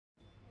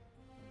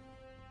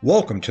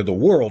Welcome to the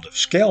world of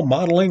scale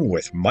modeling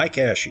with Mike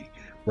Ashe,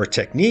 where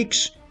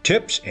techniques,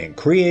 tips, and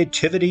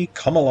creativity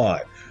come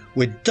alive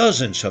with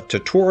dozens of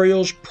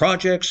tutorials,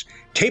 projects,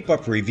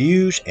 tape-up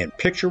reviews, and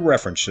picture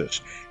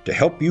references to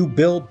help you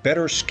build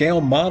better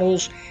scale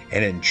models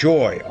and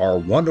enjoy our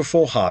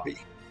wonderful hobby.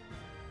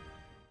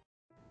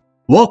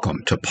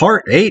 Welcome to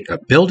Part 8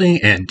 of Building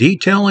and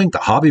Detailing the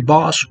Hobby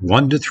Boss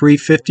 1 to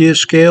 3/50th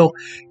scale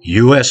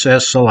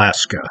USS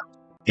Alaska.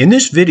 In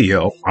this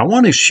video, I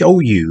want to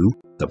show you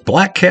the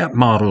Black Cat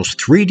Models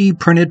 3D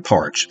printed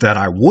parts that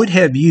I would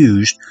have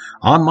used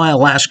on my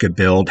Alaska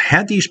build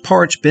had these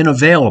parts been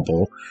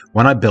available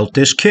when I built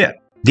this kit.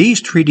 These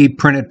 3D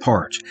printed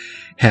parts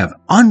have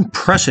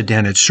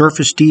unprecedented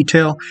surface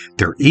detail,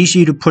 they're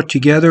easy to put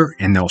together,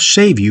 and they'll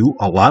save you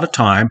a lot of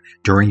time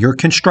during your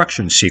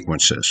construction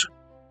sequences.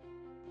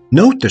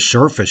 Note the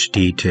surface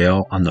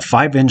detail on the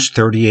 5-inch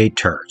 38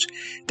 turrets.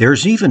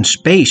 There's even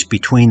space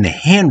between the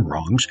hand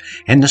rungs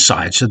and the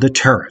sides of the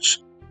turrets.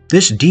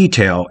 This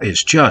detail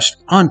is just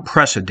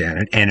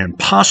unprecedented and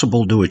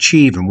impossible to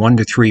achieve in 1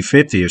 to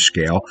 3/50th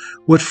scale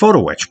with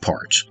photo etch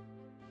parts.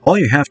 All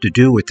you have to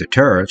do with the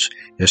turrets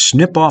is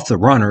snip off the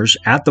runners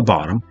at the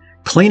bottom,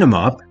 clean them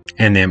up,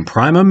 and then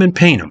prime them and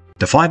paint them.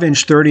 The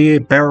 5-inch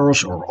 38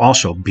 barrels are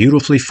also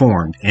beautifully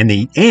formed, and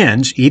the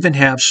ends even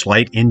have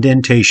slight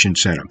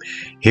indentations in them.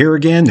 Here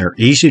again, they're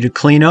easy to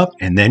clean up,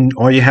 and then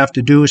all you have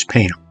to do is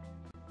paint them.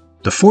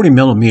 The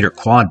 40mm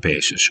quad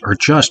bases are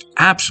just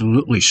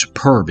absolutely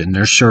superb in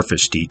their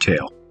surface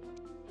detail.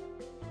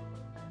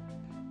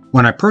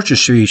 When I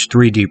purchased these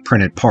 3D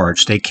printed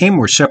parts, they came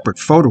with separate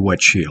photo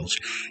etch shields.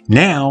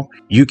 Now,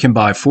 you can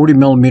buy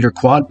 40mm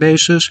quad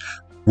bases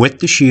with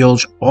the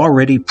shields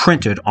already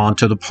printed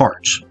onto the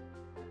parts.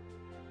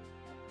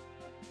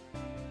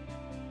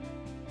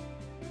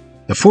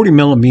 The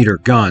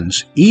 40mm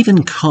guns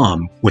even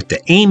come with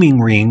the aiming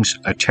rings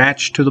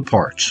attached to the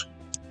parts.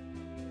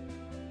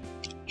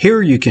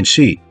 Here you can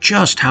see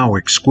just how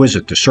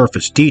exquisite the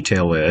surface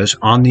detail is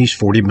on these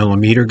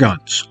 40mm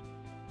guns.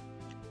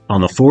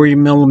 On the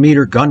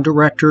 40mm gun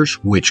directors,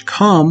 which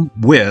come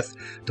with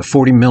the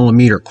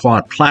 40mm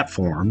quad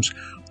platforms,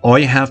 all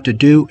you have to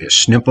do is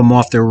snip them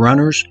off their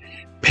runners,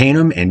 paint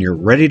them, and you're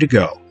ready to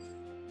go.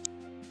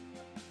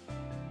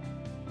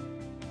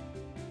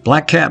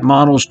 Black Cat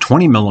Models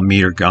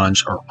 20mm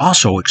guns are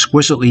also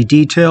exquisitely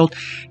detailed,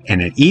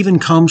 and it even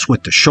comes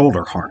with the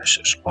shoulder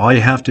harnesses. All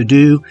you have to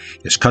do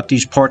is cut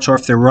these parts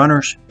off their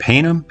runners,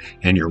 paint them,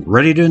 and you're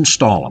ready to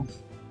install them.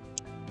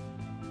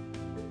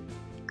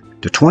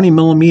 The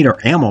 20mm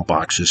ammo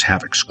boxes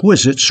have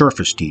exquisite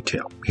surface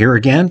detail. Here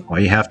again, all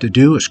you have to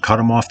do is cut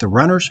them off the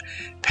runners,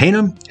 paint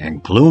them,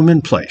 and glue them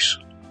in place.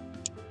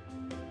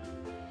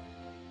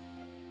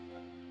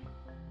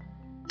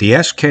 The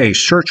SK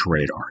search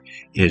radar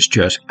is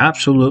just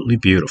absolutely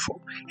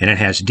beautiful, and it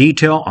has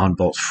detail on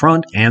both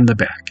front and the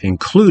back,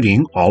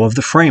 including all of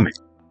the framing.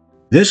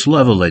 This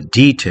level of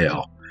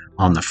detail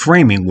on the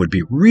framing would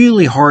be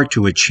really hard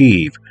to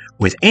achieve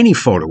with any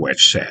photo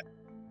etch set.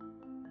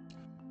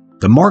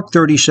 The Mark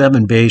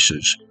 37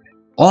 bases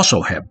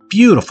also have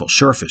beautiful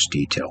surface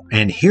detail,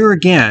 and here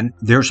again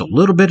there's a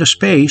little bit of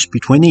space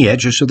between the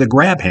edges of the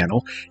grab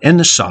handle and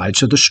the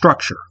sides of the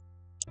structure.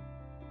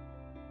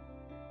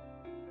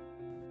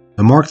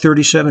 The Mark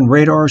 37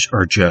 radars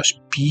are just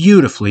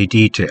beautifully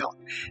detailed,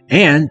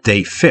 and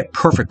they fit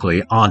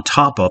perfectly on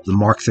top of the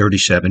Mark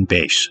 37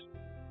 base.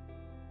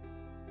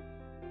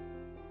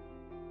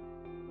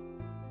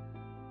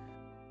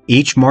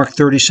 Each Mark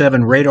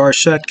 37 radar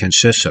set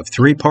consists of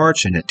 3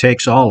 parts, and it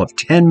takes all of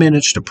 10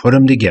 minutes to put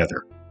them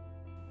together.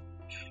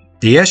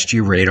 The SG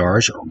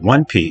radars are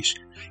one piece,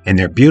 and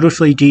they're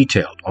beautifully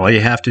detailed. All you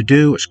have to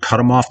do is cut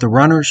them off the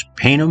runners,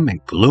 paint them,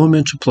 and glue them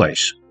into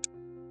place.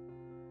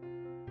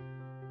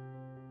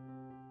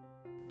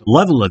 The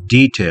level of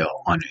detail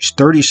on these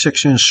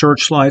 36-inch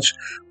searchlights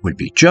would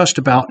be just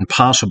about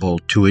impossible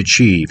to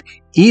achieve,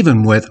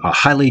 even with a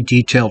highly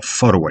detailed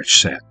photo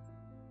etch set.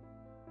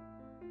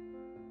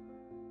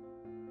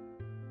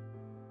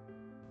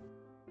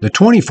 The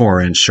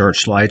 24-inch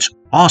searchlights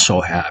also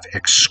have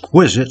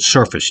exquisite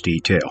surface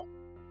detail.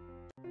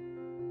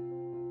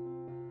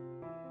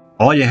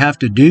 All you have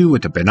to do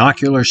with the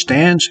binocular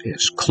stands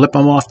is clip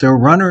them off their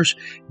runners,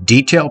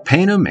 detail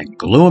paint them, and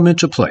glue them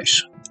into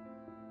place.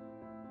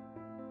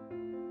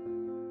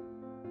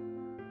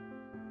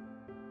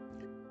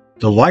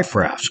 The life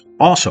rafts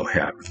also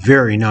have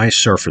very nice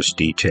surface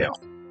detail.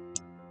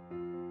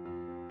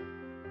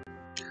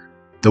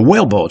 The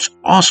whaleboats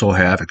also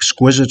have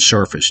exquisite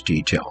surface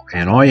detail,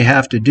 and all you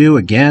have to do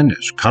again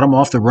is cut them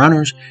off the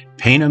runners,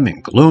 paint them,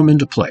 and glue them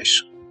into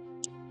place.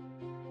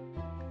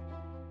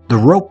 The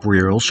rope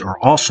reels are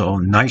also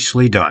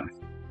nicely done.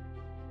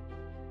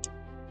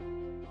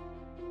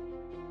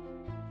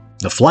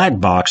 The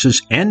flag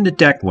boxes and the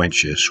deck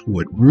winches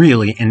would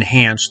really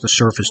enhance the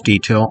surface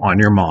detail on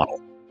your model.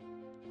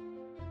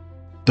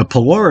 The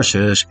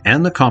Polarises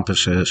and the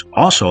compasses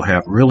also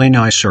have really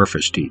nice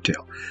surface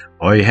detail.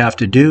 All you have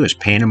to do is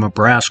paint them a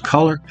brass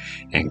color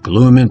and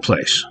glue them in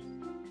place.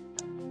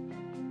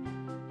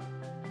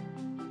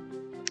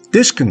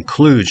 This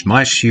concludes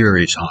my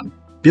series on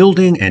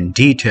building and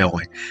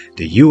detailing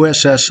the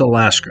USS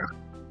Alaska.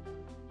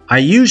 I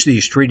used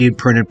these 3D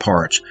printed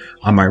parts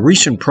on my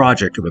recent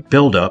project of a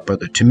build-up of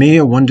the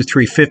Tamiya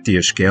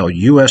 1:350th scale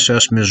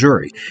USS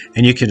Missouri,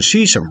 and you can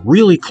see some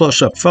really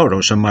close-up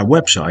photos on my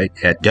website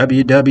at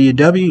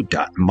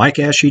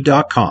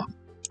www.mikeashley.com.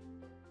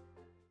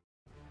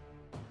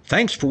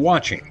 Thanks for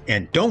watching,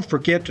 and don't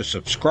forget to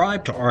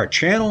subscribe to our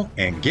channel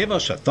and give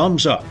us a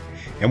thumbs up.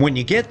 And when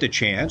you get the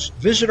chance,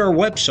 visit our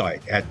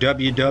website at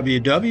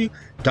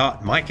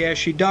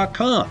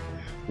www.mikeashley.com,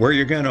 where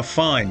you're going to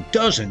find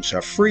dozens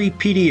of free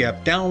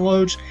PDF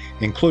downloads,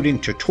 including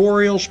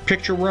tutorials,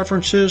 picture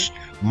references,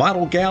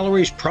 model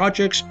galleries,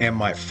 projects, and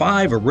my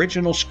 5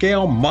 original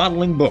scale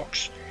modeling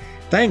books.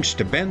 Thanks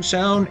to Ben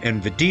Sound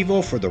and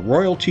Videvo for the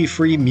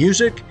royalty-free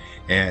music,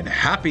 and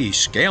happy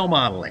scale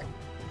modeling!